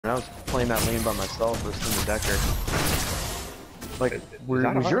I was playing that lane by myself versus the Decker. Like,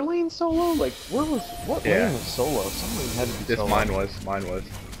 was your lane solo? Like, what lane was solo? Some lane had to be solo. Mine was.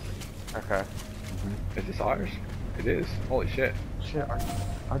 Okay. Is this ours? It is. Holy shit. Shit,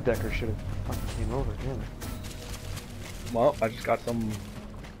 our Decker should have fucking came over, damn it. Well, I just got some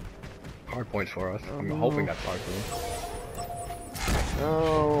hard points for us. I'm hoping that's hard for them.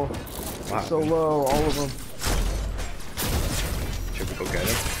 No. So low, all of them. Should we go get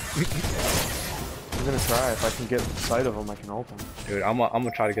him? I'm gonna try. If I can get sight of him, I can ult him. Dude, I'm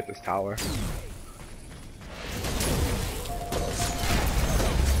gonna try to get this tower.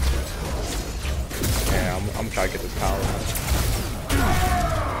 Yeah, I'm gonna try to get this tower.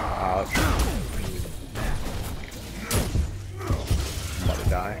 Ouch. I'm about to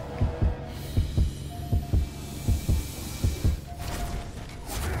die.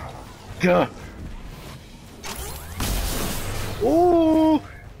 Duh! Ooh!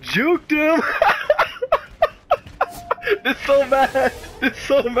 Juked him! This is so bad! This is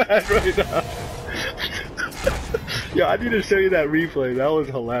so bad right now! Yo, I need to show you that replay, that was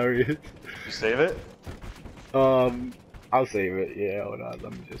hilarious. You save it? I'll save it, yeah, hold on,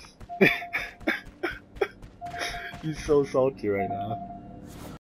 let me just... He's so salty right now.